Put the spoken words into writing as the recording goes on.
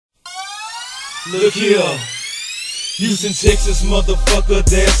Look here. Houston, Texas, motherfucker,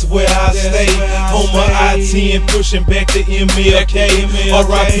 that's where I stay. On my I-10, pushing back to MLK.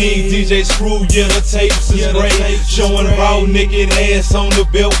 R.I.P. DJ Screw, yeah, the tapes is great. Showing raw naked ass on the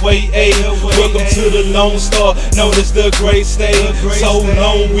Beltway A. Welcome to the Lone Star, known as the Great State. So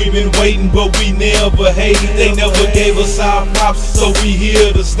long we've been waiting, but we never hate. They never gave us our props, so we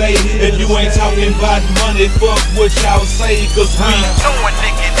here to stay. If you ain't talking about money, fuck what y'all say, cause we showing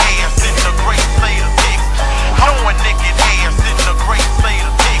naked ass in the Great State of Texas. Showing naked ass in the Great State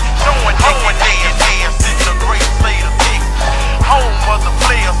of Texas. Showing naked ass in the Great State of Texas. Home of the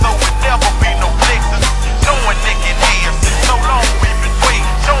players, so it never be no Texas. Showing naked ass in so long we've been waiting.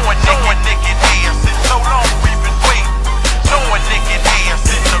 Showing naked ass in so long we've been waiting. Showing naked ass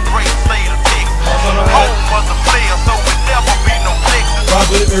in the Great State of Texas. Home of the players, so it never be no Texas.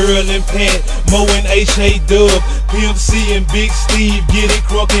 Robert, Earl, and Pat, Mo and H.A. Dub, Pimp C and Big Steve, get it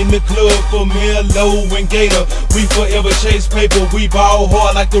crunk in the club for Melo and Gator. We forever chase paper, we ball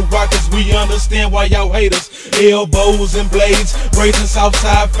hard like the Rockets. We understand why y'all hate us. Elbows and blades, raising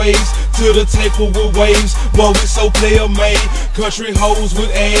Southside face to the table with waves. Boy, we so player made. Country hoes with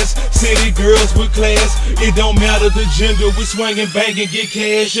ass, city girls with class. It don't matter the gender, we swinging, banging, get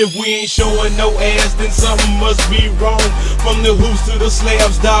cash. If we ain't showing no ass, then something must be wrong. From the hoops to the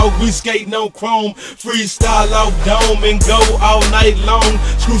slabs, dog, we skating on chrome. Freestyle off dome and go all night long.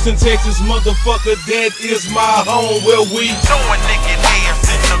 Houston, Texas, motherfucker, that is my home where we showing naked ass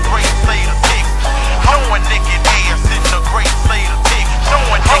in the Great State of Texas. Showing naked ass in the Great State of Texas.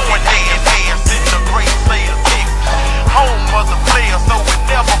 Showing naked ass in the Great State of Texas. Home of the players, so it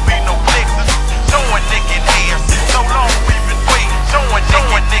never be no Texas. Showing naked ass in so long we've been waiting.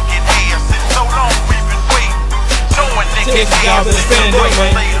 Showing naked ass in so long we've been waiting. Showing naked ass in the Great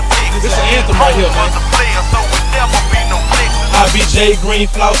State of Texas. This is an anthem right here, man. Home of the players, so it never be no Texas. I be J Green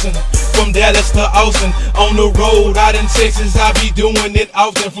Flossin', from Dallas to Austin. On the road out in Texas, I be doing it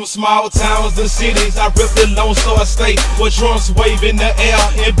often. From small towns to cities, I rip the Lone Star State. Where trunks wave in the air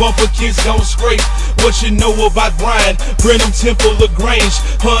and bumper kids gon' scrape. What you know about Brian, Brenham, Temple, LaGrange,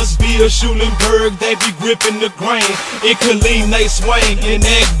 Huntsville, Schulenburg, they be gripping the grain. In Killeen, they swing, in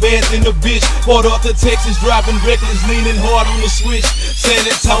Agbath in the bitch. Port Arthur, Texas, driving reckless, leaning hard on the switch. San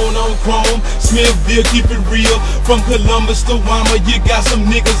Antonio on chrome, Smithville, keep it real. From Columbus to Wama, you got some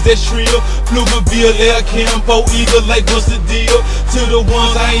niggas that shrill. Pflugerville, El Campo, Eagle Lake, what's the deal? To the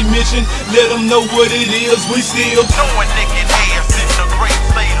ones I ain't mentioned, let them know what it is, we still showing naked ass in the Great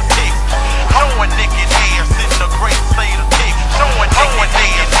State of Texas. Showing naked ass in the Great State of Texas. Showing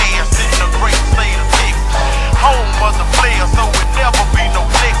naked ass in the Great State of Texas. Home of the players, so it never be no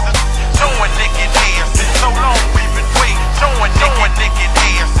Texas. Showing naked ass in so long we've been waiting. Showing naked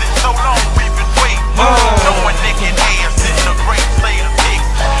ass in so long we've been waiting. Showing naked ass in the Great State of Texas.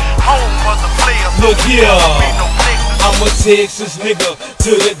 Home of the players, so look it here. never be no Texas. I'm a Texas nigga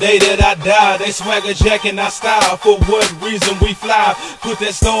to the day that I die. They swagger jacking our style. For what reason we fly? Put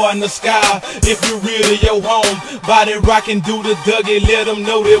that star in the sky. If you real to your home, body rockin', do the Dougie. Let them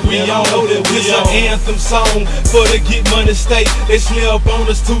know that we on. This an anthem song for the get money state. They slept on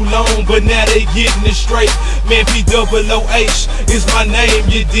us too long, but now they getting it straight. Man, P.A.P is my name.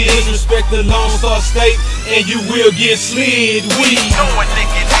 You disrespect the Lone Star State, and you will get slid. We showing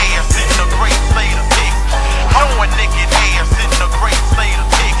naked ass in the Great State of Texas. Showing naked ass in the Great State of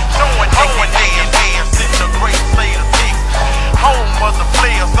Texas. Showing naked ass in the Great State of Texas. Home of the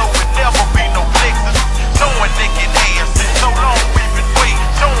players, so it never be no Texas. Showing naked